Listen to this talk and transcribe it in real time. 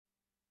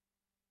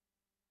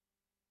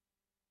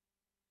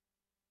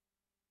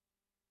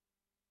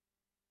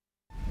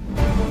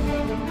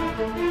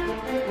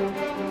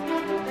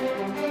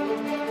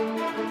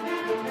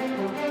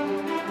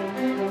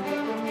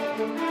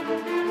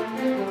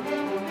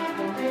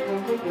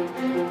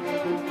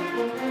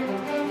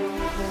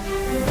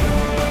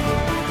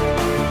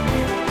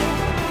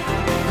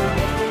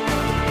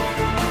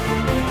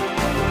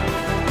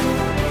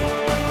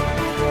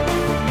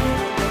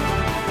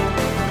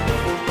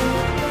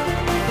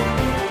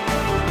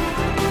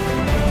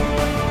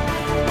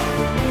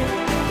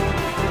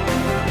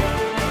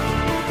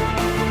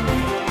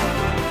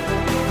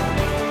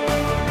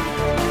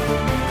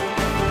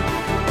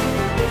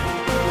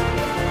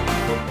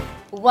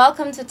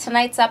Welcome to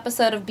tonight's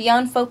episode of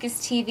Beyond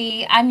Focus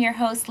TV. I'm your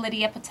host,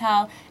 Lydia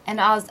Patel, and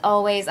as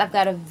always, I've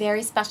got a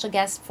very special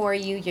guest for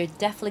you. You're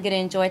definitely going to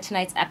enjoy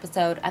tonight's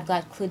episode. I've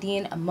got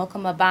Claudine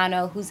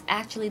Mukamabano, who's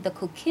actually the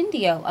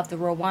Kuki of the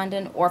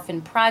Rwandan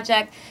Orphan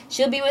Project.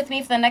 She'll be with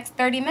me for the next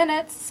 30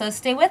 minutes, so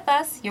stay with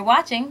us. You're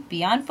watching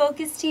Beyond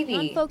Focus TV.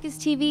 Beyond Focus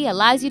TV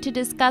allows you to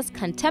discuss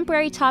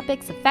contemporary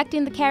topics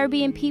affecting the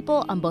Caribbean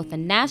people on both a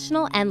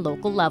national and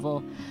local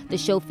level. The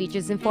show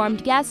features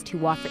informed guests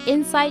who offer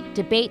insight,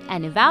 debate,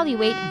 and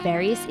evaluate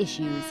various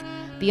issues.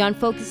 Beyond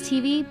Focus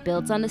TV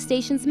builds on the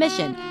station's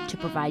mission to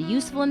provide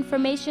useful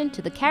information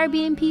to the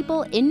Caribbean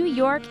people in New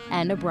York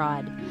and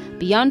abroad.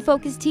 Beyond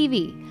Focus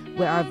TV,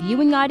 where our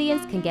viewing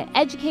audience can get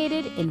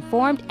educated,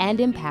 informed,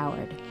 and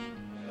empowered.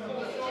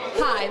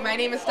 Hi, my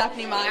name is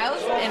Stephanie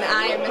Miles, and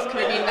I am Miss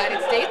Caribbean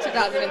United States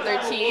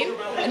 2013,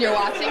 and you're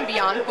watching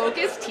Beyond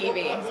Focus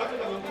TV.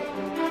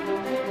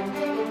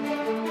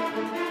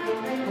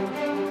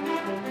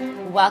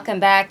 Welcome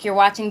back. You're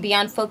watching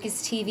Beyond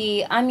Focus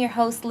TV. I'm your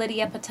host,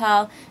 Lydia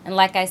Patel, and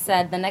like I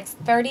said, the next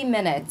 30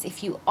 minutes,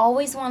 if you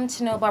always wanted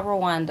to know about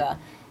Rwanda,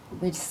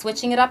 we're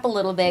switching it up a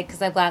little bit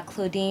because I've got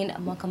Claudine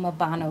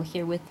Mukamabano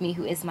here with me,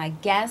 who is my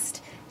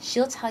guest.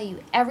 She'll tell you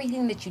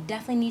everything that you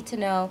definitely need to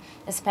know,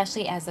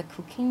 especially as a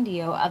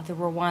Kuki of the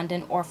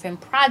Rwandan Orphan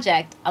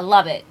Project. I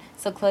love it.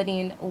 So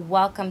Claudine,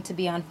 welcome to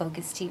Beyond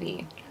Focus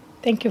TV.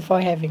 Thank you for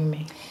having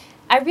me.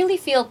 I really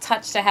feel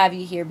touched to have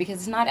you here because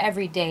it's not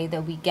every day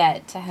that we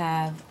get to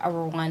have a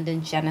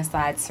Rwandan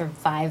genocide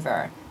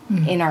survivor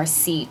in our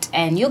seat.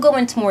 And you'll go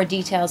into more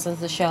details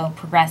as the show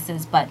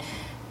progresses, but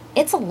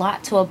it's a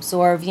lot to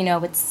absorb. You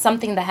know, it's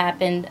something that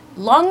happened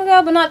long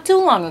ago, but not too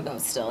long ago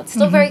still. It's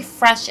still very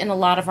fresh in a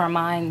lot of our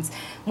minds.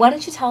 Why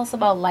don't you tell us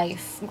about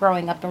life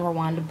growing up in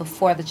Rwanda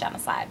before the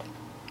genocide?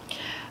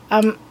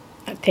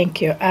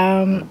 Thank you.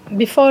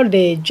 Before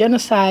the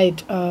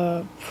genocide,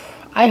 I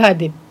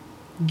had a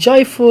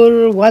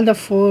joyful,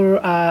 wonderful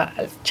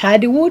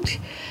childhood.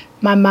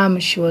 My mom,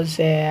 she was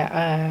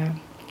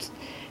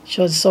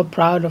so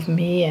proud of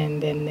me,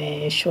 and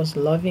then she was a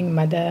loving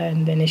mother,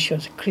 and then she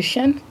was a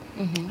Christian.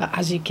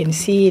 As you can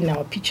see in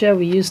our picture,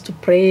 we used to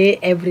pray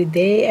every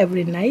day,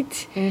 every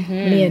night.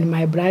 Me and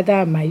my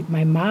brother,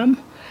 my mom.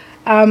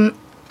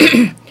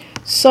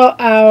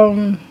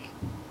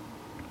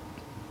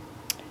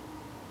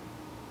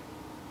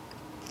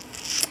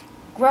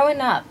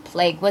 Growing up,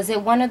 like, was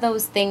it one of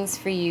those things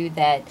for you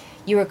that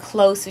you were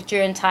close with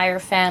your entire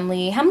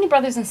family? How many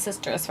brothers and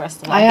sisters,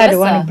 first of all? I had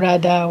one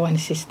brother, one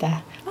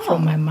sister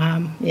from my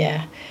mom,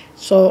 yeah.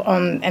 So,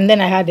 and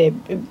then I had a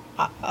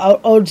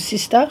old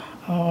sister.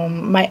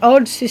 My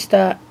old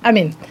sister, I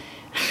mean,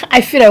 I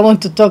feel I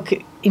want to talk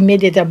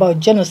immediately about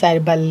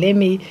genocide, but let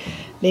me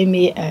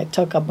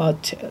talk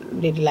about,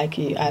 like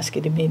you asked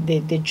me,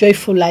 the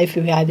joyful life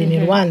we had in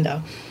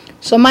Rwanda.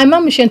 So my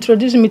mom, she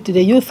introduced me to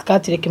the youth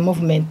Catholic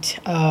movement,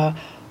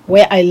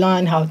 where I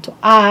learned how to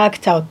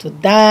act, how to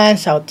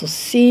dance, how to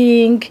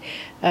sing,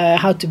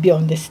 how to be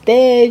on the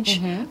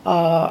stage.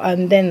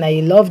 And then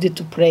I loved it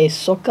to play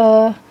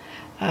soccer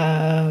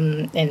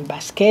and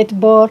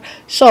basketball.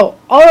 So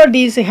all of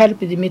these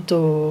helped me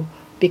to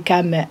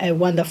become a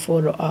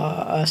wonderful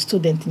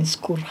student in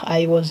school.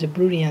 I was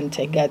brilliant.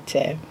 I got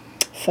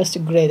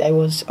first grade. I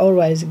was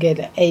always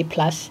get A+.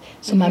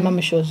 So my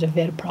mom, she was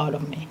very proud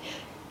of me.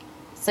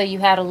 So you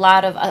had a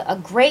lot of a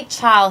great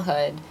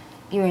childhood.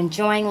 You were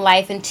enjoying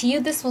life, and to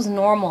you this was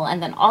normal.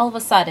 And then all of a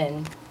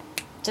sudden,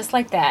 just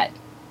like that,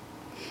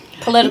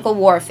 political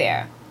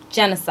warfare,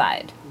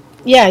 genocide.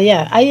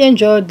 Yeah. I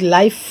enjoyed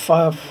life.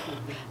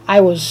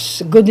 I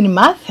was good in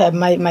math.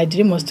 My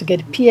dream was to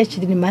get a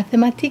PhD in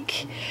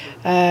mathematics.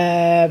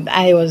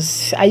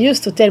 I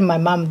used to tell my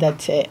mom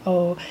that,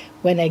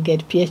 when I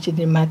get PhD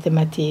in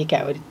mathematics,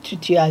 I would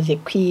treat you as a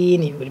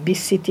queen. You would be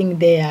sitting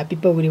there.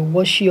 People will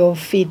wash your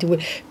feet.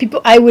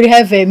 I would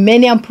have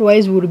many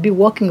employees who would be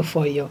working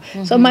for you.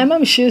 So my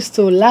mom, she used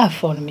to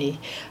laugh on me.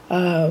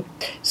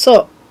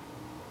 So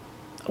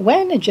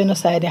when the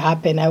genocide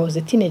happened, I was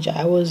a teenager.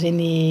 I was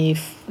in a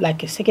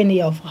second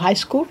year of high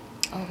school.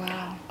 Oh,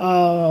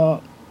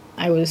 wow.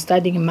 I was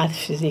studying math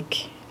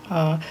physics.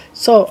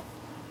 So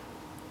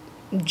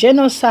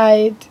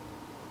genocide.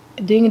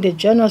 During the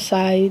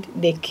genocide,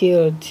 they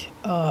killed,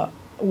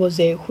 was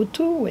a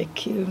Hutu, they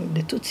killed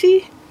the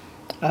Tutsi.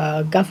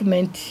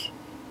 Government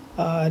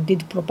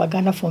did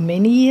propaganda for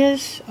many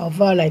years,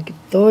 over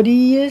 30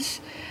 years.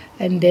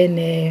 And then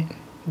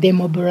they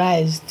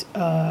mobilized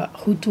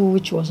Hutu,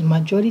 which was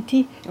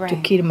majority, to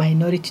kill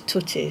minority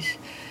Tutsis.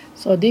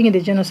 So during the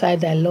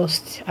genocide, I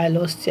lost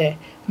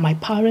my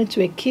parents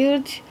were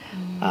killed.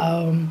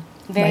 Very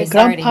my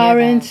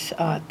grandparents,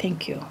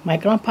 thank you. My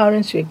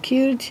grandparents were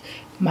killed.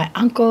 My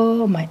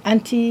uncle, my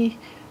auntie,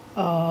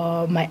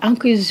 my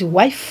uncle's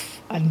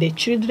wife and their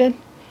children,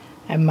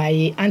 and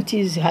my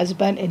auntie's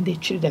husband and their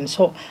children.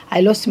 So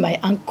I lost my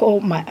uncle,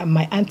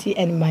 my auntie,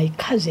 and my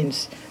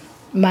cousins.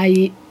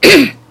 My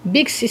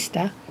big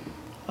sister,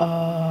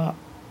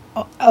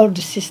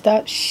 older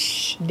sister,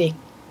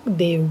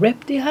 they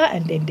raped her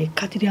and then they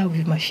cut her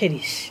with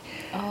machetes.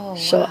 Oh,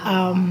 so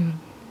wow.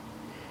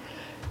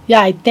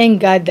 Yeah, I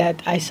thank God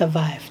that I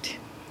survived.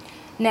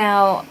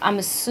 Now, I'm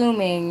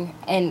assuming,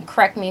 and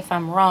correct me if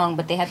I'm wrong,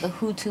 but they had the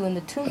Hutu and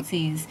the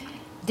Tutsis.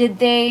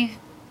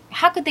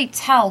 How could they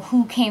tell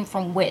who came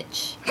from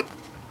which?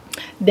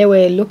 They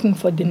were looking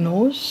for the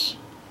nose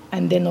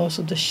and then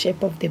also the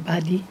shape of the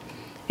body.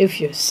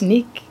 If you're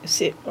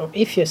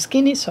if you're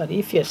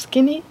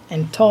skinny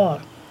and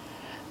tall,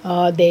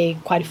 they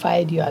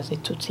qualified you as a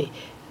Tutsi.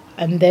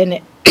 And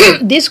then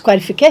this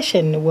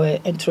qualification were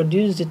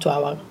introduced to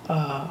our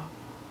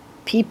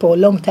people a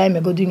long time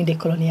ago during the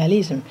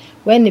colonialism.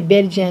 When the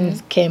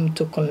Belgians came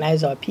to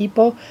colonize our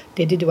people,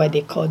 they did what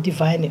they call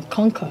divide and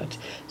conquered.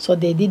 So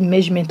they did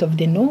measurement of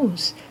the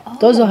nose.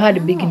 Those who had a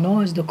big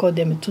nose, they called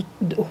them a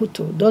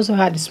Hutu. Those who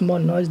had a small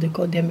nose, they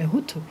called them a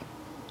Hutu.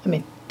 I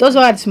mean, those who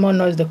had small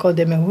nose, they called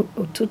them a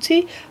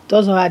Tutsi.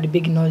 Those who had a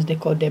big nose, they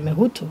called them a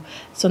Hutu.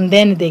 So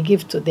then they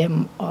give to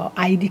them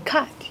ID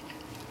card.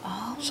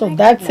 So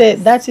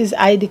that is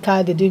ID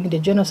card during the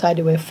genocide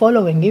they were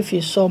following. If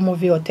you saw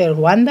movie Hotel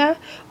Rwanda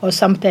or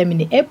sometime in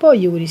the airport,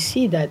 you will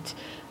see that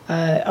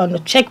on the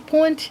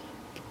checkpoint,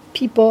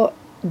 people,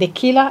 the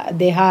killer,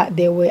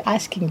 they were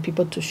asking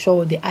people to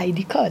show the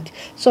ID card.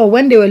 So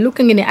when they were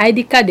looking in the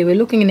ID card, they were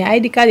looking in the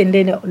ID card and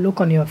then they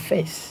look on your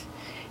face.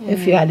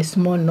 If you had a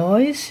small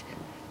noise,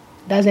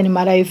 doesn't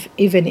matter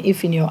even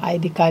if in your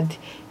ID card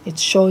it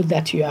showed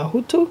that you are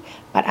Hutu,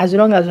 but as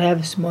long as you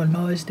have a small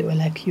nose, they were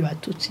like, you are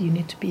Tutsi, you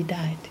need to be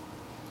died.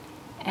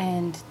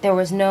 And there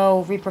was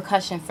no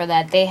repercussion for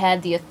that. They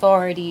had the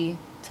authority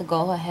to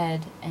go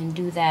ahead and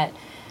do that.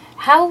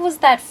 How was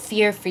that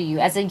fear for you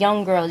as a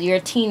young girl? You're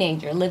a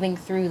teenager living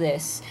through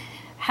this.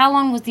 How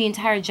long was the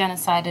entire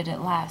genocide did it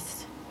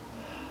last?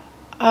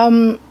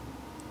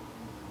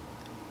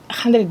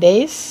 100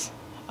 days.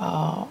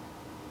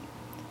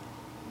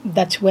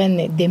 That's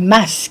when the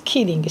mass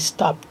killing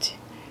stopped.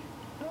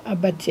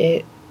 But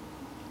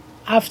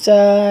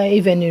after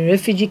even in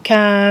refugee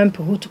camp,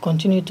 Hutu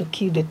continue to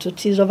kill the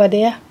Tutsis over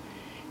there.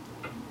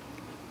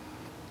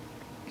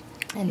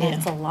 And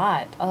that's a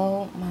lot.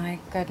 Oh my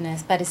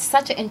goodness. But it's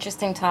such an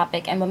interesting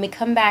topic. And when we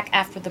come back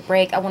after the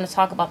break, I want to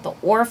talk about the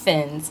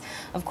Orphans.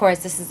 Of course,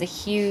 this is a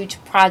huge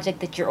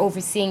project that you're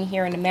overseeing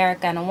here in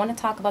America. And I want to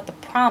talk about the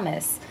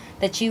promise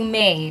that you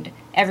made.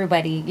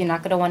 Everybody, you're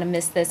not going to want to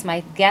miss this.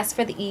 My guest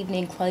for the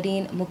evening,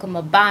 Claudine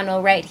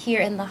Mukamabano, right here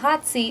in the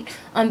hot seat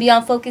on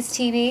Beyond Focus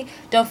TV.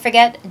 Don't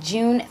forget,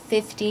 June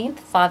 15th,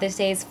 Father's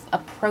Day is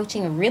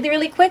approaching really,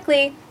 really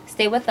quickly.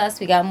 Stay with us.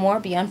 We got more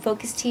Beyond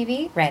Focus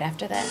TV right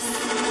after this.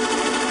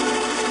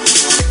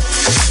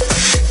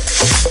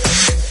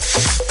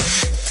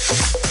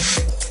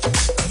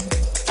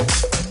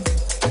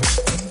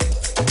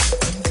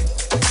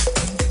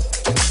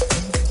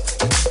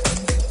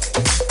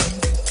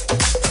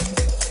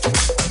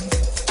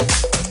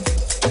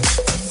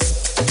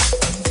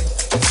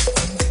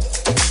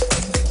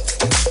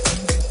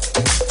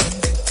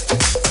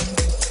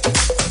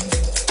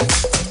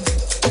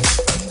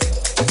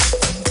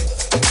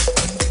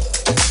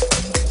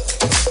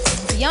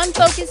 Beyond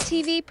Focus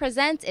TV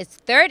presents its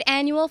third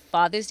annual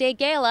Father's Day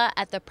Gala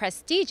at the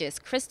prestigious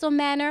Crystal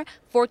Manor,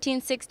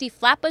 1460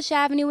 Flatbush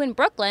Avenue in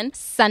Brooklyn,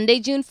 Sunday,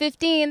 June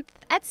 15th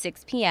at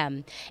 6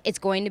 p.m. It's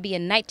going to be a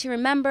night to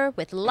remember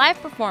with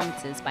live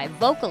performances by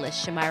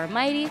vocalist Shamira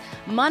Mighty,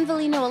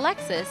 Monvalino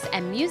Alexis,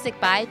 and music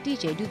by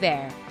DJ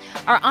Duvert.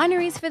 Our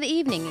honorees for the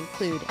evening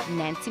include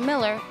Nancy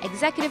Miller,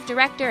 Executive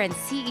Director and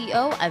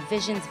CEO of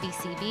Visions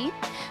VCB,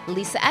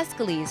 Lisa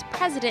Escalise,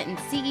 President and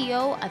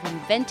CEO of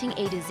Inventing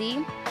A to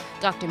Z,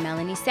 Dr.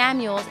 Melanie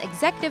Samuels,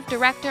 Executive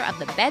Director of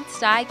the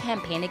Bed-Stuy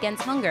Campaign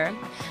Against Hunger,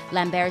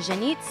 Lambert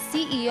Janit,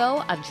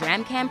 CEO of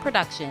Dramcam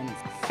Productions,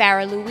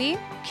 Farah Louis,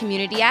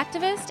 community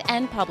activist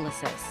and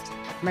publicist,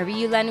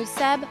 Marie-Yulaine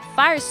Seb,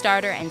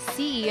 Firestarter and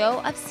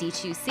CEO of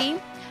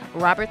C2C,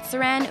 Robert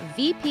Saran,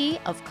 VP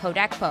of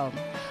Kodak Poe.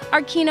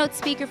 Our keynote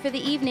speaker for the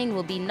evening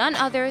will be none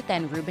other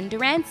than Ruben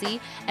Durancy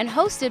and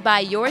hosted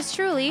by yours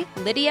truly,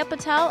 Lydia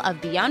Patel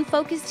of Beyond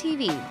Focus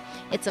TV.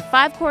 It's a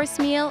 5-course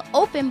meal,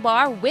 open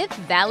bar with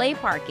valet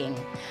parking.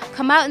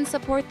 Come out and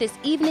support this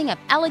evening of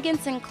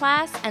elegance and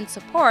class and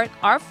support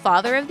our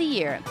Father of the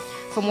Year.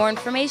 For more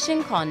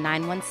information, call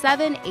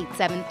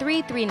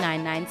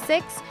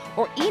 917-873-3996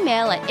 or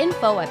email at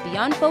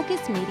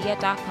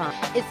info@beyondfocusmedia.com.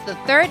 It's the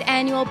third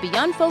annual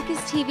Beyond Focus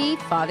TV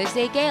Father's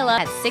Day Gala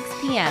at 6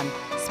 p.m.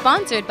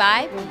 Sponsored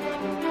by...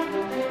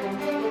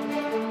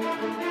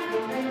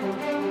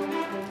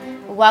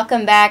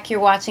 Welcome back. You're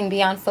watching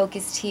Beyond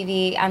Focus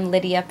TV. I'm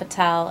Lydia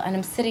Patel, and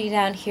I'm sitting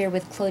down here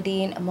with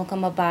Claudine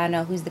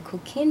Mukamabano, who's the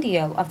Kuki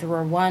Ndiho of the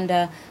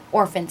Rwanda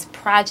Orphans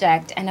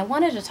Project. And I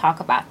wanted to talk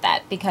about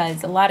that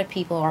because a lot of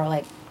people are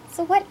like,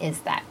 so what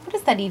is that? What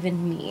does that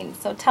even mean?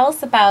 So tell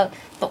us about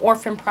the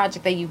Orphan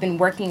Project that you've been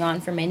working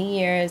on for many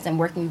years and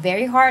working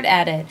very hard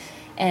at it.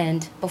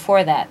 And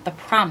before that, the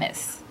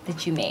promise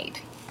that you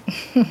made.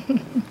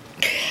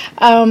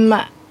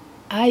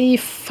 I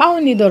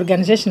founded the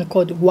organization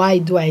called Why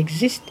Do I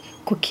Exist?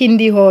 Kuki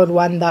Ndiho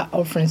Rwanda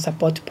Orphan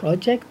Support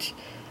Project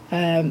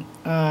with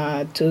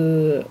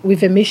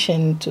a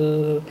mission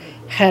to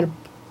help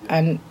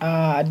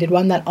the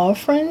Rwandan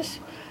orphans,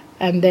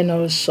 and then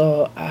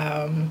also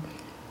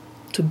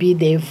to be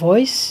their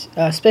voice,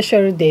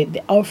 especially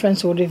the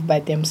orphans who live by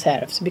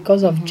themselves.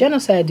 Because of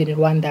genocide in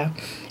Rwanda,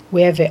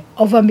 we have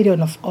over a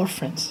million of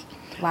orphans.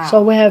 Wow.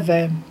 So we have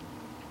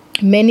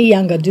many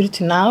young adults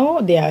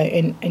now. They are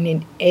in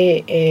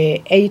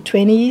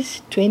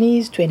 20s,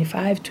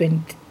 25,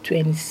 20,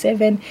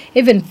 27,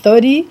 even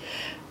 30.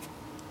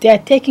 They are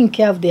taking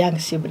care of the young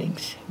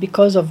siblings.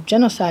 Because of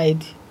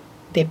genocide,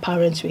 their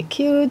parents were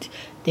killed,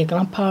 their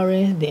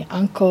grandparents, their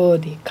uncle,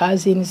 their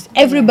cousins,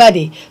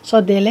 everybody.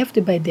 So they're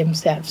left by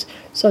themselves.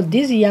 So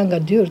these young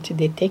adults,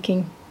 they're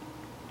taking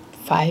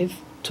 5,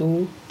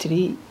 2,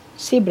 3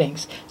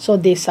 siblings. So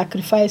they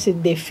sacrifice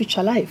their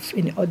future life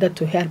in order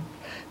to help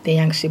the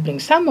young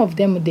siblings. Some of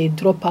them, they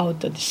drop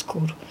out of the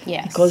school.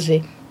 Yes. Because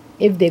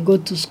if they go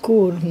to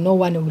school, no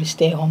one will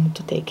stay home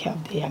to take care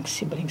of the young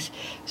siblings.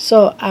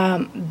 So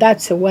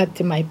that's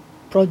what my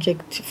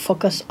project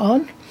focus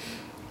on.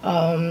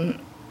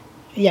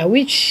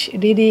 Which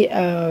really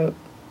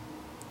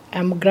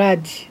I'm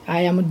glad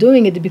I am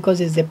doing it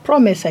because it's a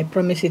promise. I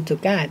promised it to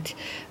God.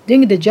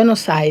 During the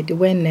genocide,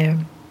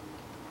 when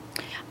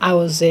I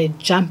was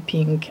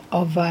jumping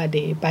over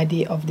the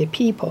body of the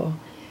people,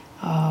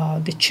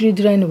 the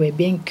children were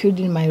being killed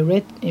in my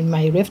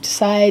left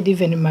side,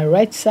 even in my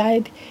right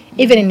side,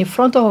 even in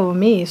front of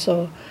me.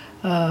 So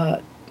I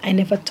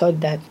never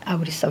thought that I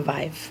would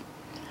survive.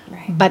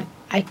 Right. But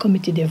I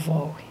committed a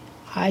vow.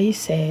 I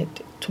said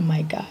to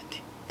my God,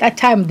 that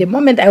time, the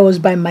moment I was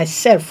by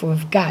myself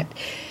with God,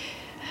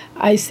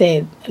 I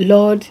said,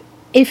 Lord,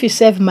 if you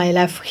save my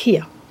life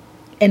here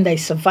and I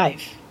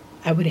survive,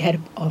 I will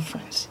help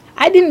orphans.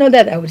 I didn't know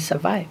that I would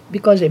survive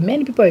because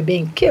many people are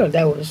being killed.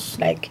 I was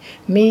like,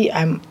 me,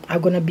 I'm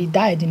going to be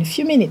died in a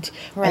few minutes.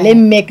 Right. But let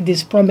me make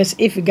this promise.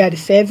 If God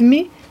save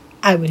me,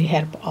 I will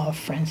help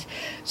orphans.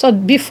 So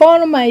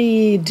before,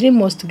 my dream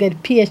was to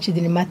get PhD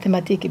in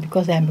mathematics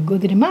because I'm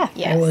good in math.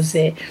 Yes.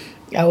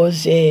 I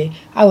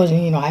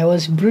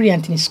was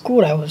brilliant in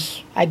school.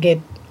 I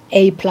get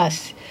A+.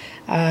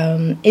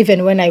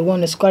 Even when I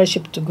won a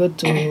scholarship to go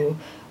to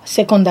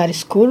secondary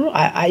school,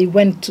 I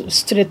went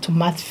straight to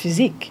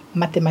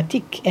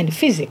mathematics and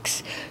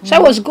physics. So I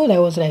was good. I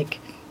was like,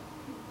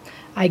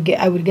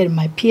 I will get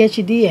my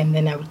PhD and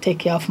then I will take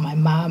care of my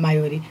mom. I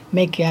will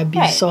make her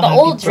be so the happy.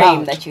 old dream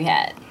proud. that you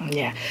had.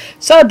 Yeah.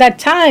 So at that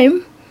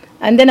time,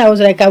 and then I was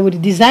like, I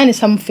would design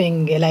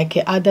something like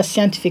other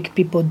scientific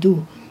people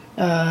do.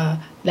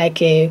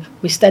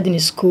 We studied in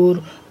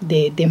school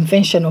the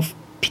invention of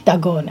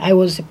Pentagon. I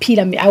was a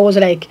pyramid. I was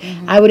like,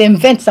 I would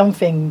invent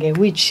something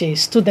which a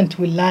student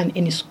will learn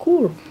in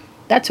school.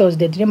 That was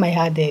the dream I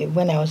had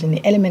when I was in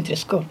the elementary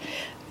school.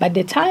 But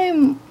the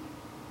time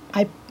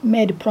I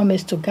made a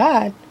promise to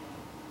God,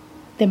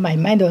 then my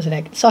mind was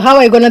like, so how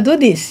are I going to do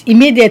this?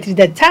 Immediately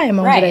that time,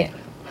 I was like,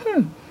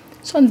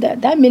 So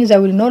that means I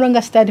will no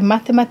longer study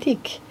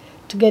mathematics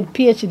to get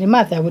PhD in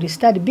math. I will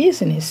study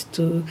business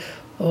to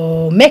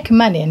make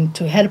money and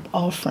to help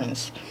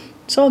orphans.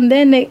 So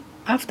then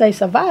after I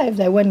survived,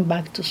 I went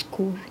back to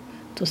school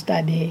to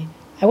study.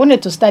 I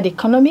wanted to study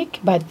economic,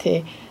 but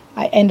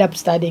I ended up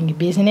studying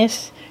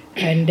business.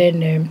 And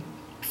then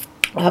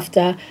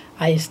after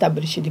I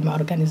established my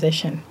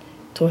organization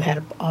to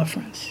help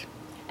orphans.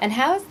 And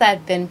how has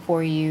that been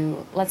for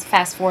you? Let's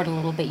fast forward a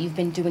little bit. You've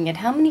been doing it.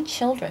 How many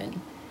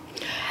children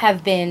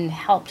have been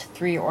helped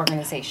through your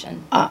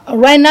organization?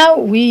 Right now,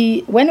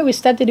 when we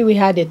started, we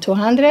had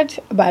 200,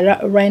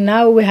 but right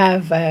now we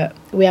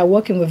are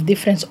working with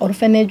different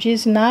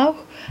orphanages now,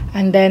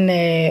 and then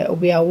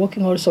we are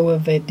working also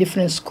with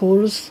different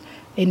schools.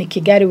 In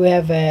Kigali, we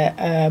have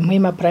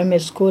Muhima Primary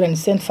School and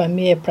Saint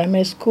Famille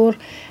Primary School,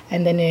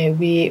 and then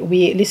we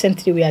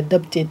recently we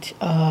adopted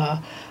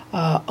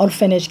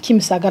orphanage,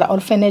 Kimisagara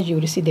Orphanage. You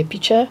will see the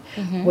picture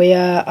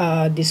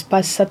where this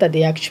past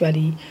Saturday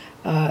actually.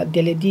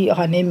 The lady,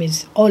 her name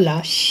is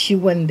Ola. She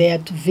went there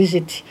to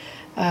visit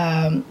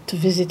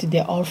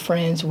the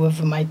orphans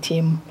with my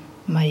team,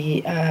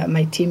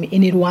 my team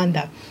in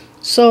Rwanda.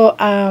 So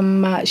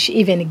she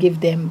even gave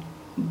them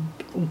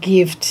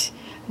gifts.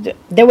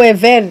 They were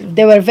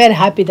very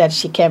happy that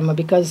she came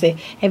because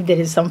if there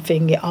is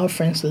something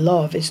orphans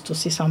love is to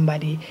see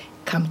somebody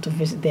come to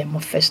visit them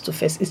face to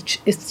face.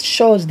 It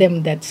shows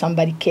them that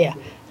somebody care,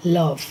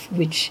 love,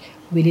 which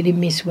we really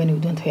miss when we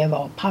don't have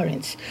our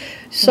parents.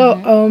 So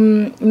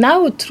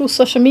now through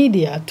social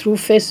media, through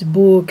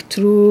Facebook,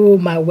 through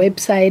my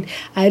website,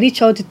 I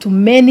reach out to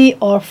many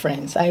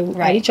orphans. I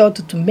reach out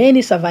to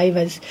many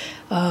survivors.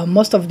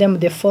 Most of them,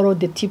 they follow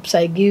the tips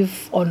I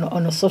give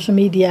on social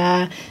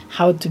media,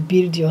 how to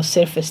build your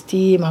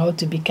self-esteem, how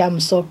to become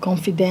so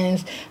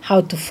confident, how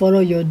to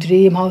follow your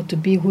dream, how to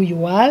be who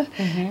you are.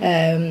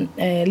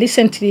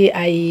 Recently,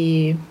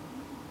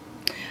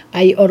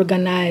 I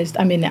organized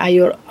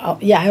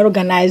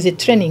a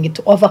training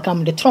to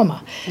overcome the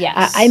trauma.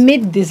 Yes. I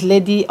met this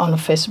lady on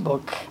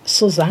Facebook,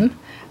 Susan.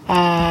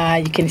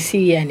 You can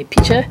see here in the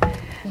picture.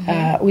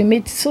 We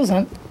met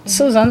Susan.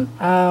 Susan,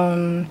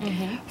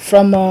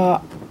 from,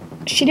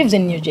 she lives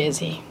in New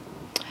Jersey.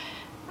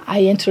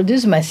 I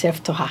introduced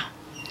myself to her.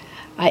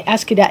 I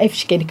asked her if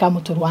she can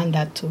come to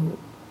Rwanda to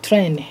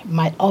train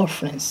my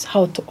orphans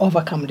how to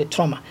overcome the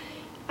trauma.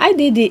 I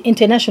did the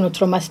international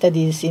trauma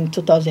studies in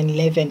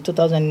 2011,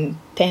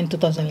 2010,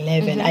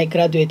 2011. I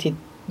graduated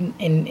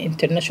in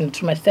international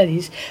trauma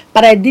studies,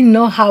 but I didn't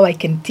know how I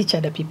can teach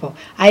other people.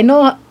 I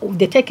know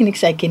the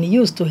techniques I can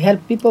use to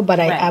help people, but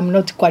I am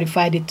not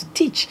qualified to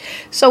teach.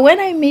 So when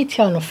I meet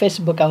her on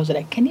Facebook, I was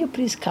like, can you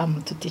please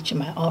come to teach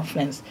my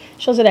orphans?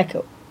 She was like,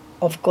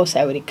 of course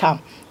I will come.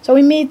 So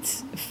we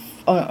meet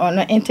on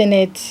the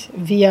internet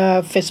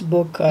via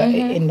Facebook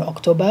in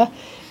October,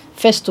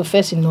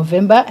 face-to-face in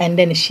November, and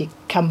then she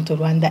came to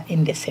Rwanda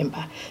in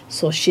December.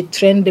 So she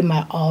trained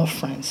my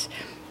orphans.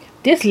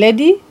 This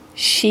lady,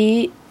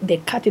 they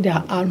cut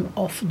her arm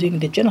off during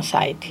the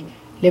genocide,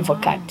 level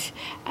cut.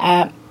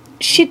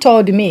 She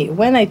told me,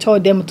 when I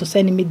told them to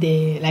send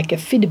me a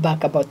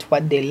feedback about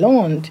what they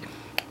learned,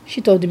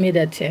 she told me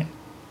that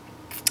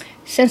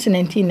since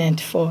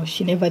 1994,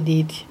 she never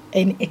did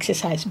any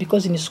exercise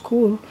because in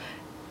school,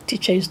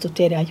 teacher used to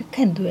tell her, you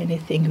can't do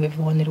anything with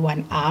only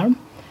one arm.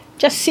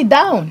 Just sit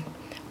down.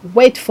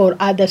 Wait for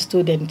other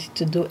students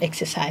to do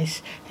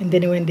exercise. And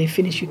then when they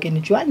finish, you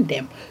can join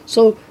them.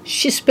 So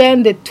she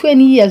spent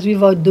 20 years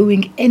without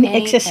doing any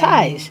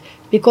exercise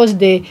because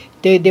they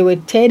were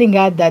telling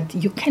her that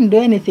you can't do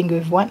anything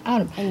with one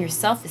arm. And your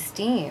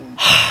self-esteem.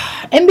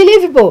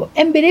 Unbelievable.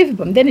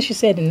 Unbelievable. And then she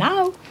said,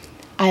 now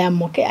I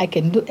am okay. I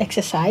can do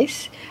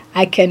exercise.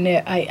 I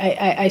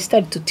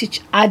started to teach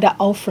other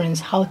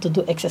orphans how to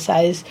do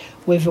exercise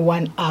with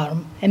one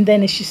arm. And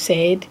then she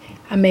said,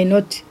 I may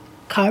not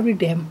carry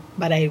them,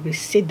 but I will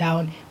sit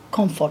down,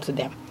 comfort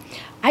them.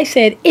 I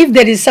said, if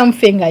there is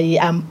something I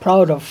am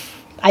proud of,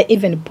 I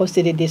even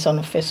posted this on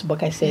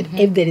Facebook. I said,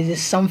 if there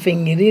is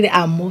something really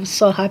I'm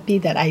so happy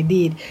that I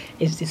did,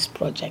 is this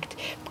project.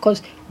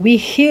 Because we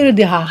healed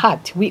her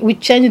heart. We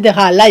changed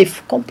her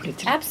life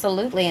completely.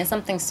 Absolutely. And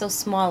something so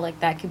small like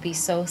that could be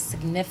so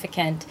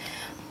significant.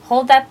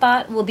 Hold that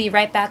thought. We'll be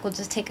right back. We'll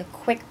just take a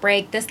quick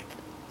break. This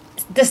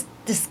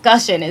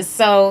discussion is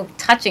so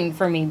touching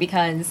for me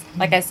because,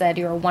 like I said,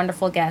 you're a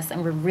wonderful guest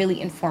and we're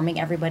really informing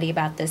everybody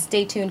about this.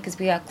 Stay tuned because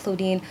we got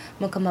Claudine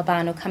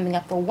Mukamabano coming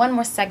up for one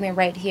more segment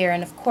right here.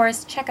 And, of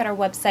course, check out our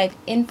website,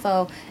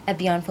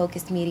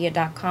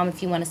 info@beyondfocusedmedia.com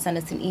if you want to send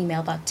us an email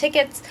about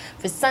tickets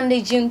for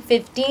Sunday, June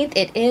 15th.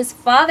 It is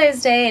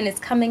Father's Day and it's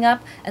coming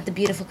up at the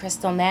beautiful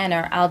Crystal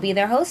Manor. I'll be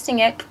there hosting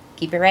it.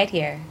 Keep it right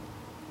here.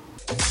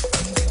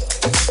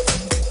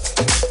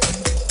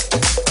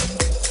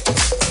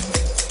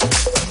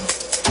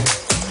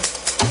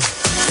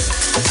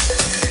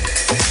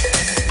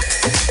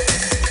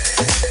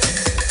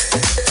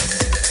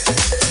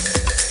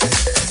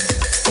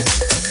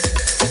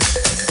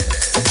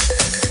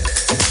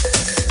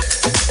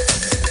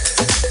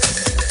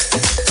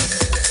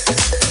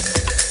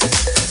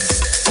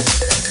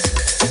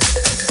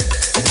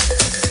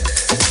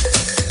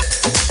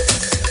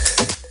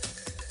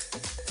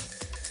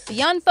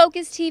 Beyond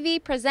Focus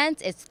TV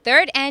presents its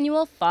third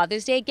annual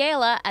Father's Day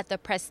Gala at the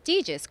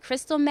prestigious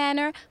Crystal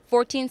Manor,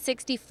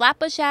 1460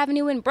 Flatbush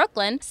Avenue in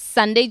Brooklyn,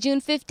 Sunday, June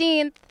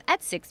 15th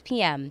at 6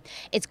 p.m.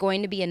 It's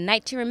going to be a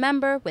night to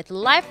remember with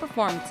live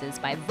performances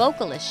by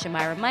vocalist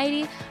Shamira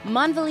Mighty,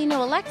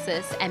 Monvalino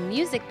Alexis, and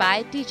music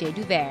by DJ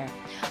Duvert.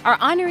 Our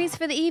honorees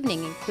for the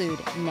evening include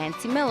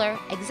Nancy Miller,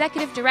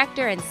 Executive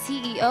Director and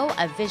CEO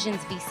of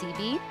Visions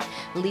VCB,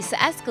 Lisa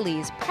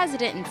Escalise,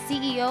 President and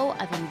CEO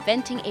of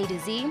Inventing A to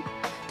Z,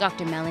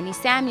 Dr. Melanie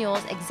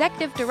Samuels,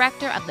 Executive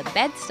Director of the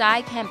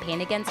Bed-Stuy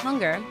Campaign Against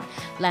Hunger,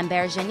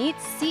 Lambert Janit,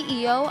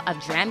 CEO of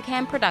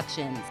Dramcam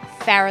Productions,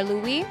 Farah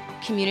Louis,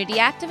 Community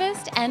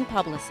Activist and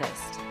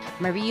Publicist,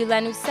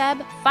 Marie-Yulenu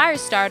Seb,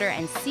 Firestarter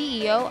and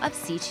CEO of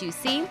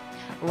C2C,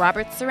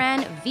 Robert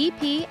Saran,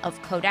 VP of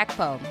Kodak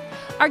Poe.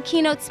 Our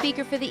keynote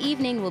speaker for the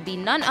evening will be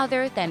none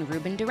other than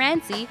Ruben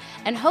Durancy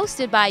and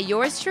hosted by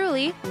yours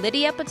truly,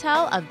 Lydia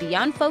Patel of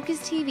Beyond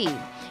Focus TV.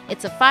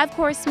 It's a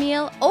 5-course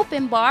meal,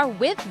 open bar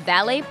with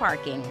valet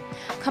parking.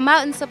 Come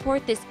out and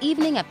support this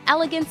evening of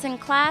elegance and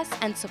class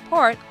and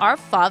support our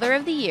Father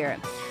of the Year.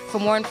 For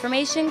more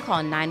information,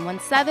 call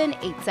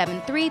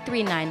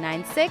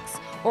 917-873-3996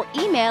 or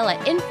email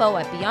at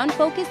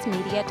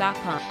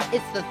info@beyondfocusmedia.com.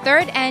 It's the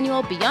third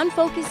annual Beyond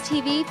Focus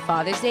TV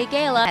Father's Day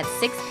Gala at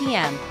 6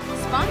 p.m.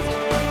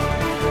 Sponsored.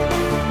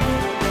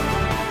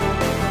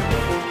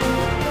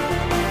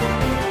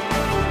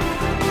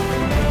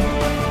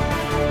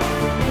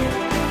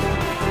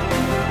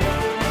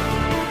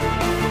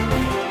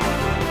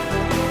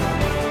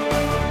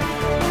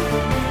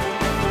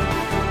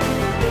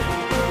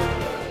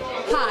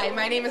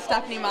 My name is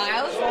Stephanie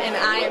Miles, and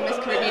I am Miss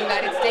Caribbean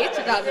United States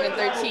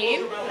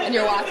 2013, and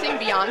you're watching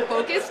Beyond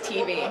Focus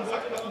TV.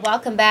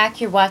 Welcome back.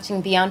 You're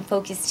watching Beyond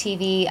Focus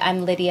TV.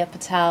 I'm Lydia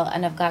Patel,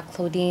 and I've got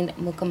Claudine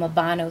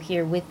Mukamabano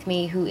here with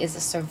me, who is a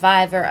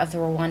survivor of the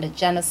Rwanda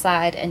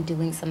genocide and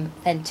doing some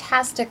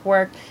fantastic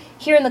work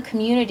here in the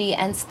community,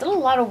 and still a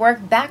lot of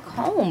work back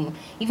home.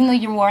 Even though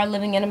you are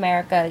living in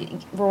America,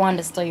 Rwanda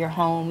is still your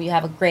home. You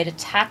have a great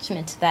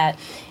attachment to that.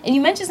 And you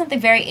mentioned something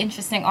very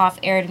interesting off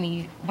air to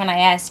me when I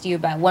asked you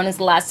about when was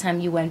the last time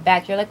you went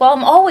back. You're like, well,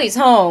 I'm always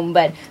home,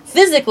 but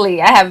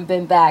physically I haven't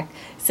been back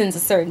since a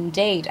certain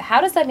date.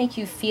 How does that make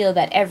you feel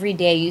that every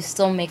day you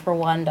still make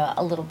Rwanda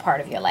a little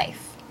part of your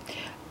life?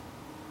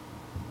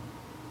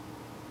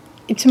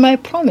 It's my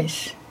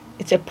promise.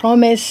 It's a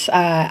promise.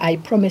 I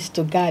promised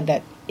to God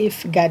that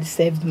if God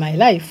saved my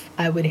life,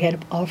 I would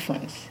help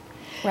orphans.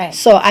 Right.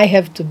 So I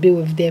have to be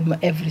with them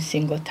every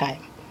single time.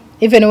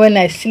 Even when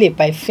I sleep,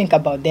 I think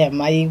about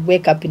them. I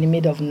wake up in the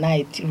middle of the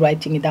night,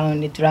 writing it down,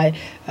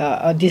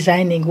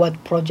 designing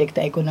what project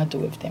I'm going to do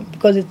with them.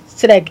 Because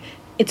it's like,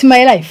 it's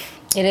my life.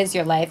 It is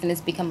your life, and it's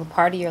become a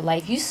part of your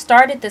life. You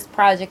started this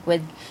project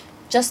with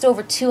just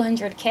over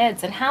 200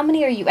 kids. And how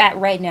many are you at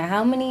right now?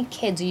 How many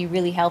kids are you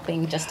really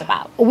helping just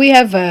about? We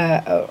have,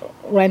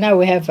 right now,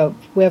 we have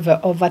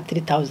over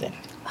 3,000.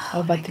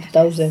 Over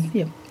 3,000,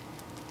 yeah.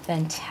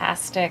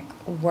 Fantastic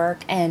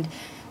work. And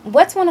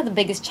what's one of the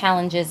biggest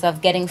challenges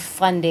of getting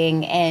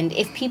funding? And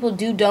if people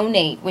do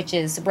donate, which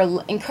is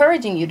we're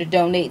encouraging you to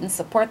donate and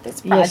support this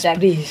project. Yes,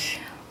 please.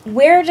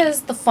 Where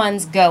does the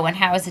funds go, and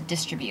how is it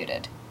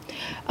distributed?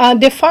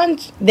 The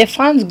funds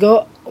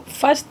go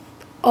first.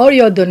 All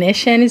your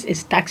donations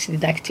is tax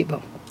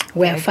deductible.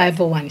 We are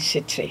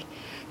 501c3.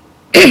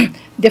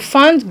 The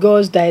fund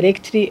goes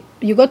directly.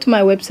 You go to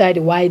my website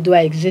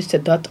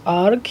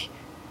whydoiexist.org.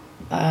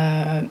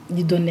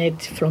 You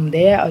donate from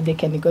there, or they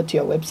can go to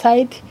your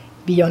website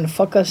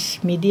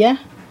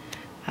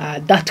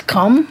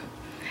beyondfocusmedia.com.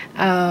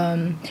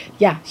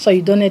 So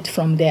you donate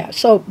from there.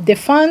 So the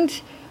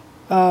fund,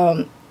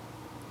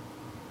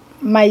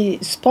 my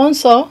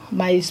sponsor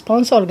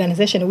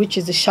organization, which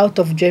is the Shout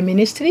of Joy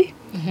Ministry,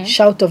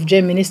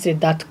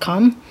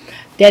 shoutofjoyministry.com.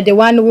 They're the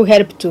one who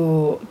help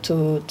to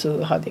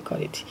how they call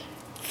it,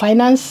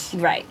 finance,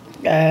 right?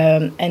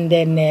 And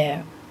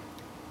then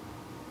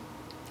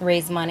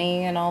raise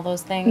money and all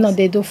those things. No,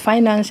 they do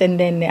finance, and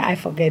then I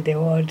forget the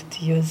word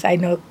to use. I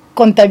know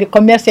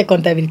commercial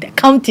contability,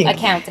 accounting.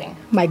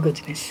 My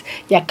goodness,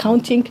 yeah,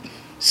 accounting.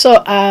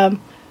 So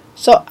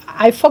so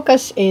I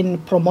focus in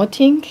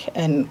promoting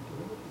and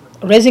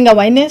raising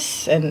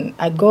awareness, and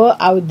I go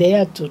out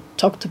there to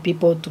talk to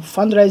people, to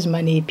fundraise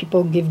money.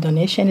 People give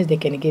donations. They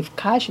can give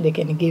cash. They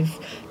can give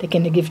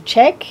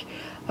check,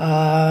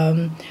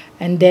 and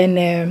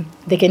then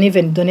they can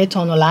even donate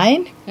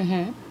online.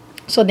 Mm-hmm.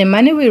 So the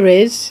money we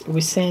raise,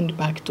 we send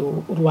back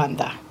to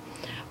Rwanda.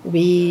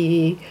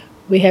 We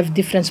have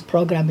different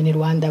programs in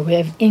Rwanda. We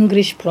have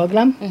English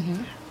program,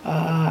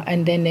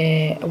 and then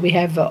we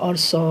have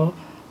also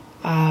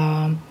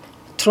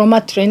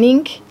trauma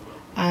training.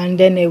 And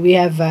then we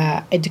have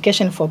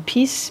Education for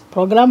Peace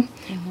program,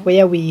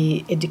 where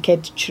we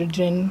educate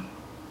children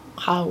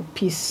how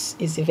peace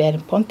is very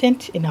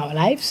important in our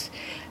lives.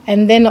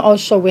 And then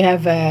also we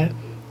have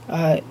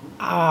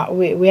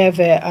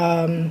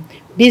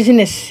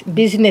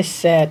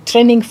business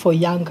training for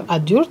young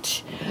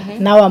adults.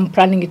 Now I'm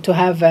planning to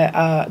have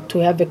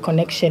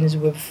connections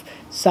with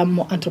some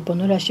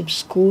entrepreneurship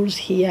schools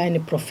here and a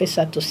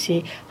professor to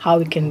see how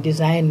we can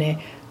design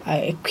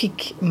a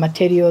quick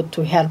material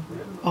to help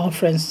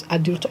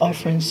adult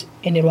orphans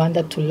in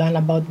Rwanda to learn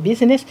about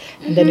business,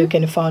 and then you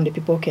can find the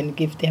people who can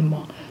give them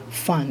more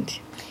fund.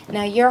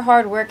 Now, your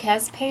hard work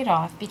has paid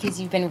off because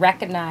you've been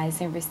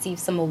recognized and received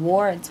some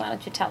awards. Why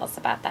don't you tell us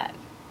about that?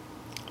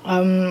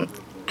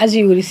 As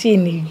you will see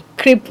in the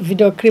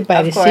video clip,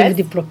 I received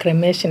the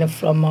proclamation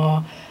from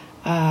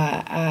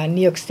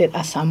New York State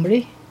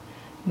Assembly.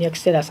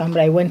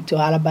 I went to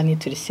Albany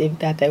to receive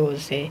that. I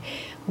was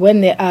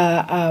when the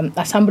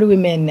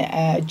Assemblywoman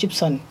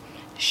Gibson,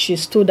 she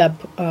stood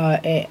up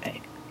in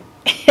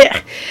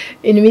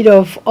the middle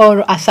of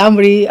our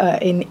assembly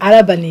in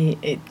Albany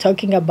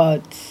talking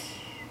about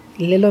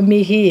little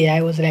me here.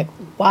 I was like,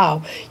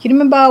 wow. You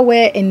remember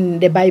where in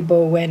the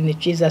Bible when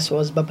Jesus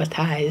was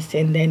baptized,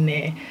 and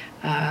then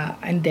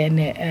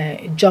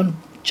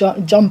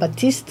John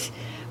Baptist,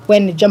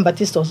 when John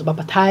Baptist was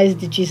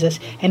baptized, Jesus,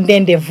 and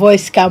then the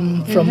voice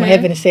came from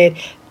heaven and said,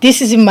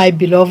 "This is my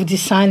beloved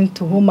Son,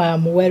 to whom I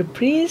am well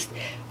pleased."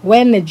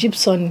 When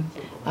Gibson,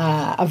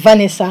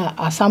 Vanessa,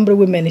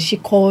 Assemblywoman,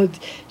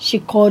 she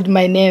called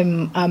my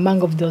name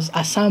among of those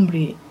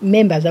Assembly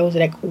members. I was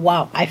like,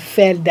 wow, I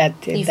felt that.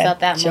 You felt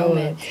that joy.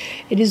 moment.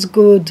 It is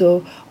good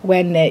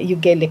when you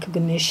get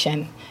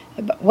recognition.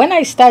 But when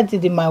I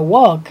started in my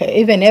work,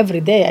 even every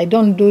day, I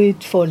don't do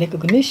it for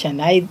recognition.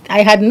 I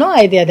had no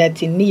idea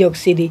that in New York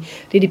City,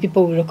 really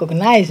people will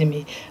recognize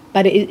me.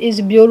 But it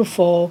is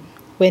beautiful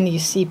when you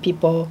see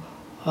people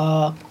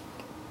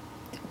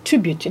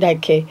tribute.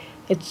 Like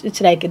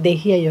it's like they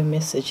hear your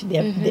message.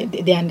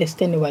 They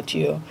understand what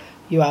you're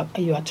you are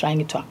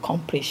trying to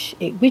accomplish,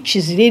 which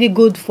is really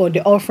good for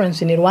the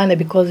orphans in Rwanda,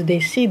 because they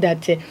see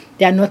that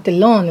they are not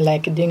alone.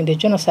 Like during the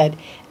genocide,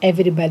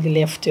 everybody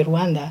left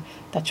Rwanda.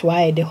 That's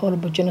why the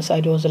horrible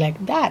genocide was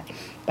like that.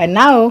 But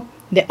now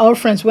the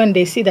orphans, when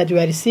they see that we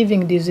are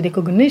receiving this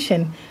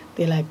recognition,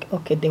 they're like,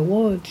 okay, the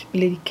world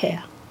really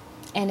care.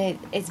 And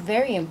it's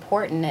very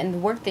important, and the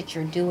work that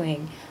you're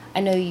doing, I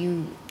know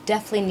you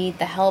definitely need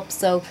the help.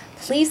 So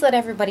please let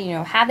everybody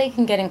know how they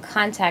can get in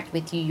contact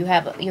with you.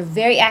 You're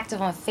very active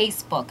on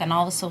Facebook and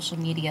all the social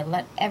media.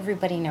 Let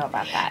everybody know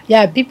about that.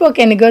 Yeah, people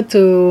can go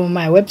to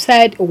my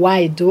website,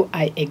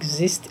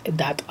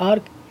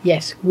 whydoiexist.org.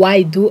 Yes,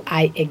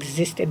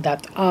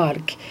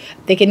 whydoiexist.org.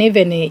 They can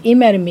even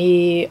email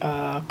me,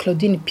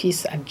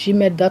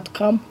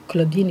 claudinepeace@gmail.com.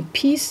 Claudine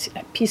Peace,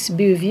 peace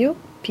be with you,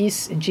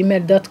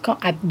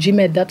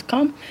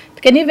 peace@gmail.com.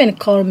 They can even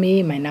call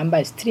me. My number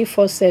is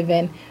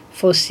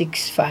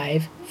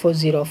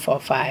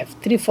 347-465-4045.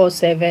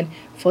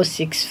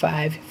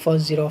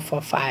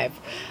 347-465-4045.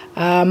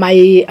 My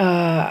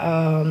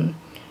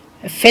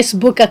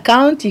Facebook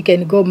account, you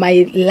can go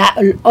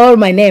or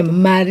my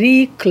name,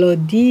 Marie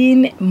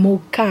Claudine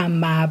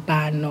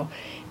Mukamabano.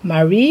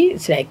 Marie,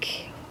 it's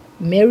like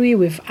Mary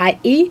with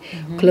IE.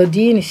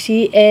 Claudine,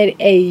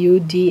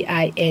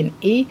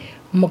 CLAUDINE.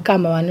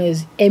 Mukamabano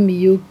is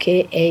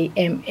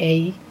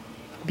MUKAMABANO.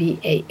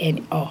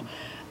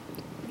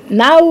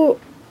 Now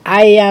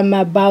I am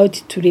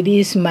about to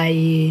release my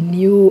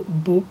new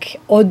book,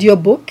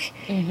 audiobook,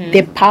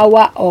 The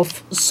Power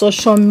of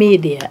Social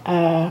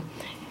Media.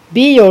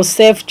 Be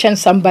yourself, change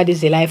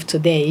somebody's life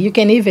today. You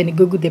can even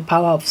Google the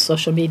power of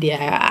social media.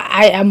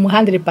 I am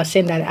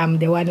 100% that I'm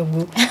the one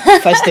who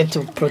first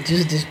to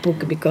produce this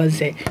book,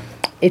 because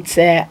it's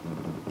a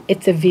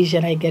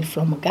vision I get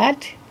from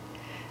God.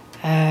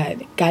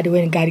 God,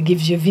 when God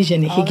gives you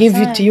vision, He gives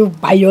it to you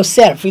by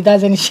yourself. He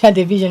doesn't share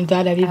the vision to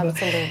other people.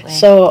 Absolutely.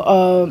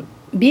 So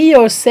be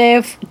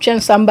yourself,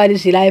 change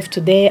somebody's life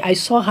today. I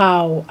saw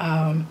how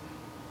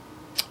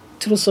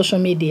through social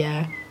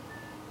media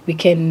we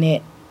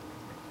can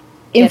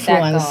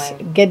influence,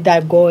 get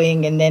that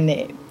going, and then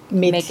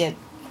make it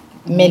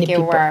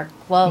work.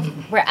 Well,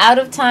 we're out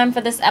of time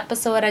for this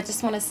episode. I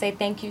just want to say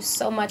thank you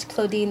so much,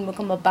 Claudine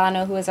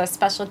Mukamabano, who is our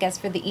special guest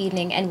for the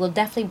evening, and we'll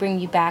definitely bring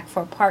you back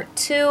for part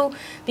 2,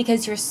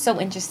 because you're so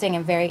interesting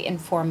and very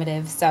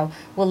informative. So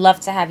we'll love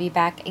to have you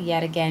back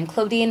yet again.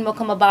 Claudine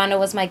Mukamabano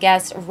was my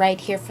guest right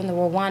here from the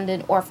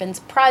Rwandan Orphans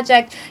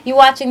Project. You're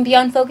watching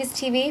Beyond Focus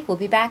TV. We'll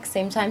be back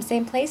same time,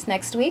 same place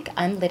next week.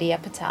 I'm Lydia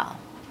Patel.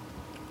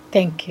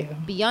 Thank you.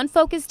 Beyond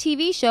Focus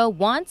TV show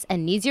wants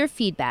and needs your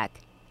feedback.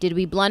 Did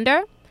we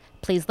blunder?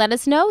 Please let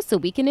us know so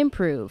we can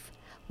improve.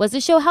 Was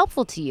the show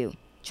helpful to you?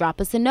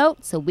 Drop us a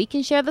note so we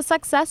can share the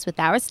success with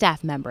our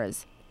staff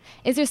members.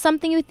 Is there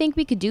something you think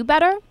we could do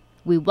better?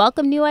 We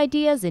welcome new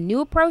ideas and new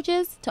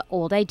approaches to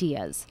old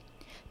ideas.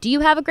 Do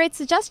you have a great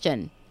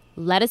suggestion?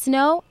 Let us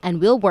know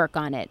and we'll work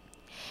on it.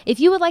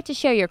 If you would like to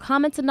share your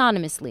comments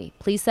anonymously,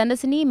 please send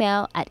us an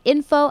email at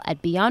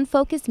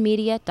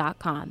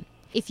info@beyondfocusmedia.com.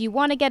 If you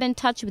want to get in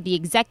touch with the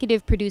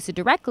executive producer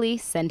directly,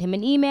 send him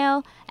an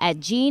email at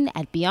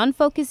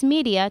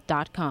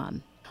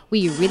gene@beyondfocusmedia.com.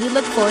 We really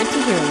look forward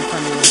to hearing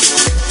from you.